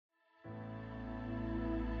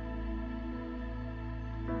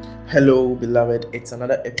Hello, beloved. It's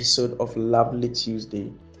another episode of Lovely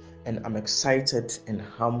Tuesday, and I'm excited and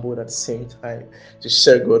humbled at the same time to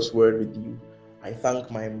share God's word with you. I thank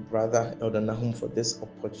my brother Elder Nahum for this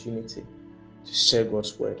opportunity to share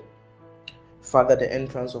God's word. Father, the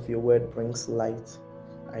entrance of your word brings light.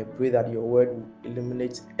 I pray that your word will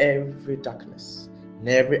illuminate every darkness in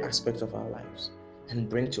every aspect of our lives and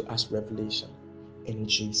bring to us revelation in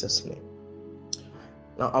Jesus' name.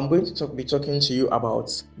 Now, I'm going to be talking to you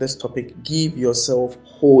about this topic: give yourself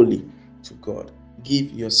wholly to God.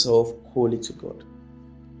 Give yourself wholly to God.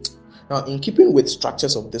 Now, in keeping with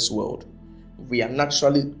structures of this world, we are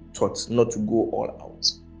naturally taught not to go all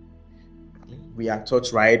out. We are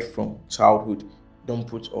taught right from childhood, don't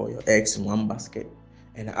put all your eggs in one basket.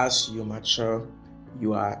 And as you mature,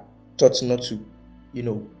 you are taught not to,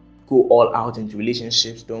 go all out into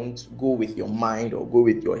relationships. Don't go with your mind or go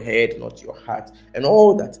with your head, not your heart, and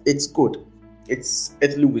all that. It's good. It's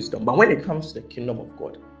earthly wisdom. But when it comes to the kingdom of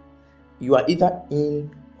God, you are either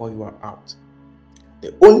in or you are out.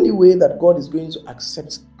 The only way that God is going to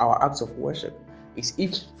accept our acts of worship is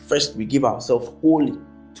if first we give ourselves wholly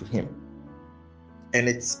to Him. And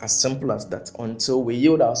it's as simple as that. Until we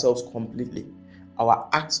yield ourselves completely, our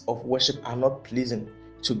acts of worship are not pleasing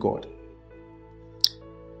to God.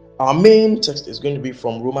 Our main text is going to be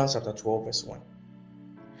from Romans chapter 12, verse 1.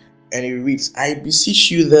 And it reads, I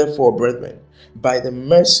beseech you therefore, brethren, by the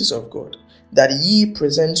mercies of God, that ye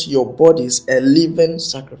present your bodies a living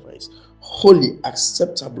sacrifice, wholly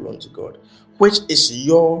acceptable unto God, which is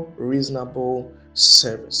your reasonable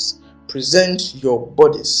service. Present your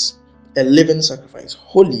bodies a living sacrifice,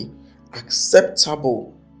 wholly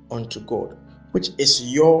acceptable unto God, which is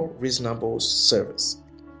your reasonable service.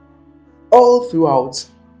 All throughout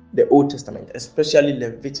the Old Testament, especially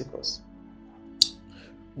Leviticus,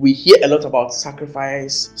 we hear a lot about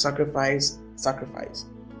sacrifice.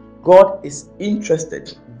 God is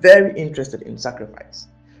interested, very interested in sacrifice,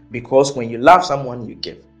 because when you love someone, you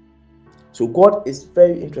give. So God is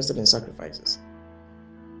very interested in sacrifices.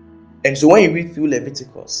 And so when you read through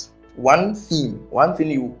Leviticus, one thing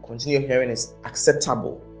you continue hearing is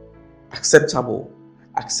acceptable.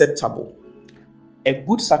 A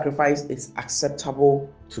good sacrifice is acceptable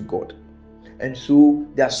to God. And so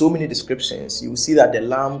there are so many descriptions. You will see that the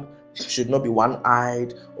lamb should not be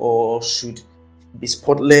one-eyed or should be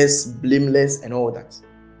spotless, blameless, and all that.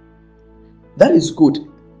 That is good.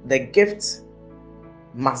 The gift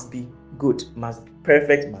must be good, must be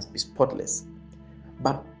perfect, must be spotless.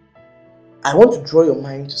 But I want to draw your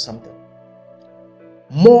mind to something.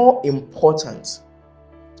 More important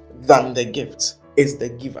than the gift is the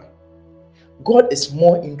giver. God is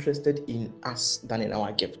more interested in us than in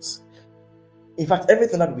our gifts. In fact,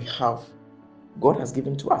 everything that we have, God has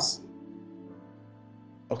given to us.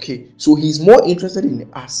 Okay, so He's more interested in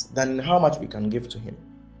us than in how much we can give to Him.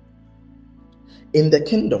 In the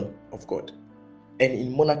kingdom of God and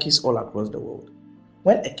in monarchies all across the world,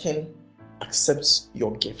 when a king accepts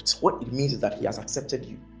your gift, what it means is that he has accepted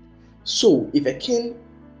you. So if a king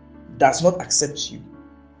does not accept you,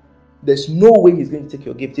 there's no way he's going to take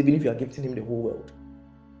your gift, even if you are gifting him the whole world.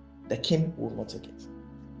 The king will not take it.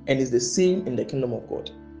 And it's the same in the kingdom of God.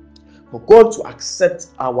 For God to accept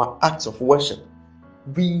our acts of worship,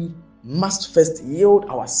 we must first yield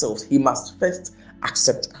ourselves. He must first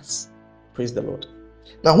accept us. Praise the Lord.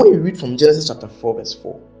 Now, when we read from Genesis chapter 4, verse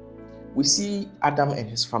 4, we see Adam and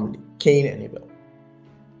his family, Cain and Abel.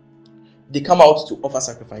 They come out to offer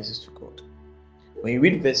sacrifices to God. When you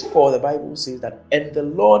read verse 4, the Bible says that, and the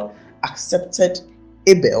Lord accepted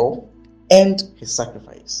Abel and his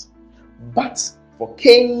sacrifice. But for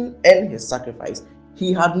Cain and his sacrifice,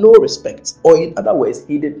 he had no respect, or in other words,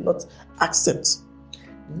 he did not accept.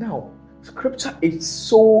 Now, scripture is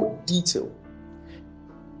so detailed.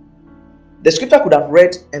 The scripture could have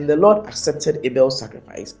read, and the Lord accepted Abel's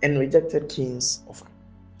sacrifice and rejected Cain's offer.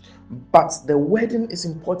 But the wording is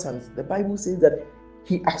important. The Bible says that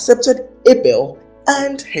he accepted Abel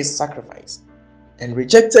and his sacrifice and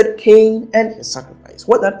rejected Cain and his sacrifice.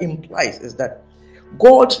 What that implies is that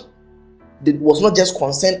God was not just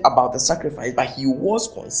concerned about the sacrifice, but He was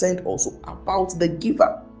concerned also about the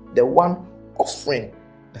giver, the one offering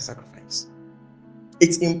the sacrifice.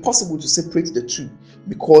 It's impossible to separate the two,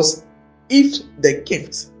 because if the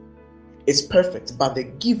gift is perfect, but the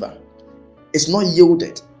giver is not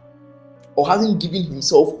yielded or hasn't given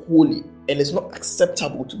himself wholly and is not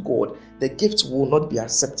acceptable to God, the gift will not be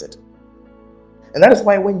accepted. And that is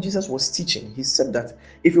why when Jesus was teaching, He said that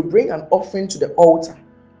if you bring an offering to the altar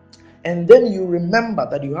and then you remember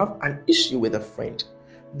that you have an issue with a friend,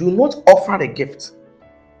 do not offer the gift.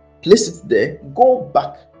 Place it there, go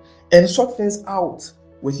back and sort things out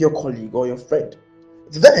with your colleague or your friend,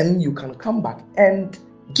 then you can come back and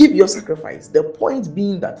give your sacrifice. The point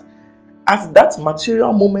being that at that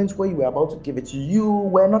material moment where you were about to give it, you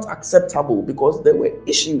were not acceptable because there were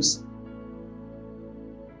issues.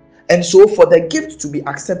 And so for the gift to be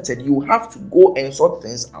accepted, you have to go and sort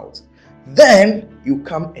things out. Then you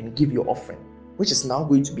come and give your offering, which is now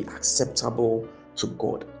going to be acceptable to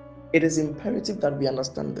God. It is imperative that we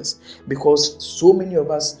understand this, because so many of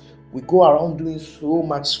us, we go around doing so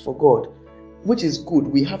much for God, which is good.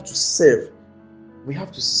 We have to serve. We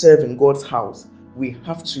have to serve in God's house. We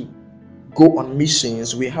have to go on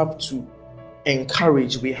missions. We have to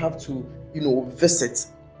encourage. We have to, visit.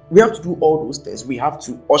 We have to do all those things. We have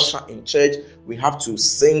to usher in church. We have to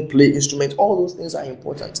sing, play instruments. All those things are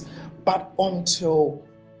important. But until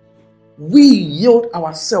we yield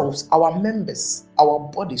ourselves, our members, our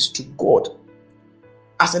bodies to God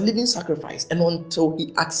as a living sacrifice, and until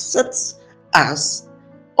He accepts us,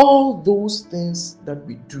 all those things that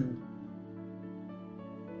we do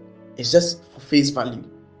is just for face value.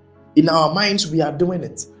 In our minds, we are doing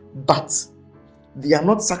it, but they are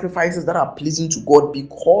not sacrifices that are pleasing to God,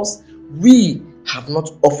 because we have not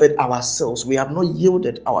offered ourselves. We have not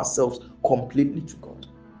yielded ourselves completely to God.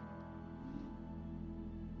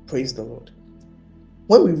 Praise the Lord.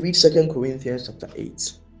 When we read 2 Corinthians chapter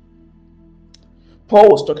 8, Paul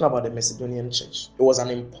was talking about the Macedonian church. It was an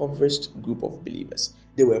impoverished group of believers.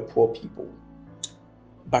 They were poor people.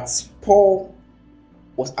 But Paul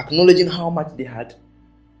was acknowledging how much they had,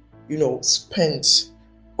 spent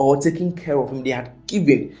or taken care of him. They had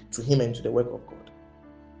given to him and to the work of God.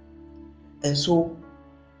 And so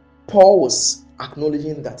Paul was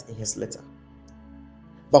acknowledging that in his letter.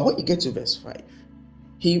 But when you get to verse 5,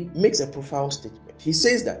 he makes a profound statement. He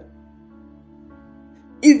says that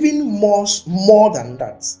even more than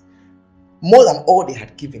that, more than all they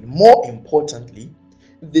had given, more importantly,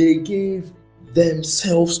 they gave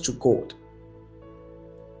themselves to God.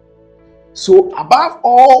 So above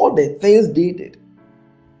all the things they did,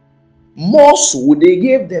 more so they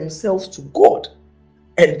gave themselves to God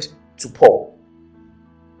and to Paul.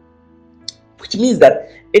 Which means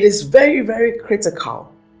that it is very, very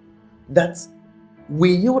critical that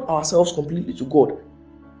we yield ourselves completely to God.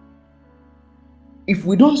 If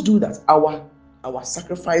we don't do that, our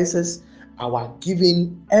sacrifices, our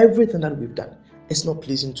giving, everything that we've done, it's not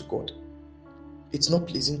pleasing to God. It's not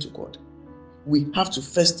pleasing to God. We have to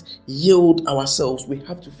first yield ourselves. We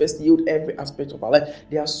have to first yield every aspect of our life.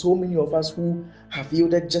 There are so many of us who have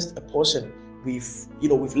yielded just a portion. We've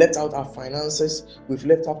left out our finances. We've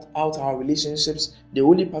left out our relationships. The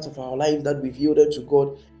only part of our life that we've yielded to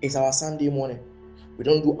God is our Sunday morning. We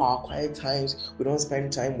don't do our quiet times. We don't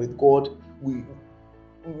spend time with God.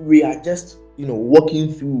 We are just,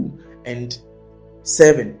 walking through and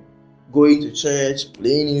serving, going to church,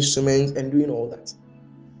 playing instruments, and doing all that.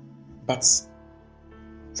 But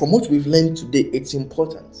from what we've learned today, it's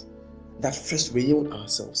important that first we yield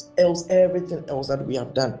ourselves. Else, everything else that we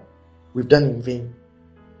have done, we've done in vain.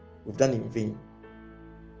 We've done in vain.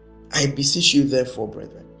 I beseech you, therefore,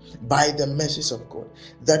 brethren, by the mercies of God,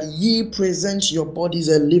 that ye present your bodies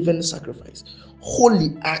a living sacrifice,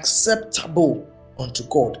 wholly acceptable unto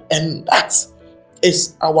God, and that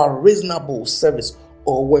is our reasonable service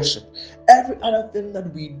or worship. Every other thing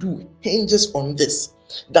that we do hinges on this,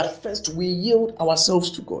 that first we yield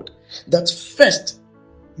ourselves to God, that first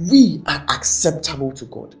we are acceptable to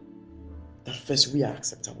God, that first we are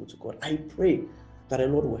acceptable to God. I pray that the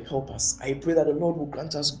Lord will help us. I pray that the Lord will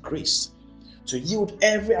grant us grace to yield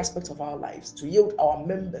every aspect of our lives, to yield our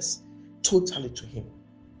members totally to Him,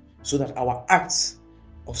 so that our acts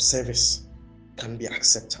of service can be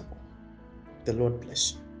acceptable. The Lord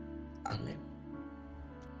bless you. Amen.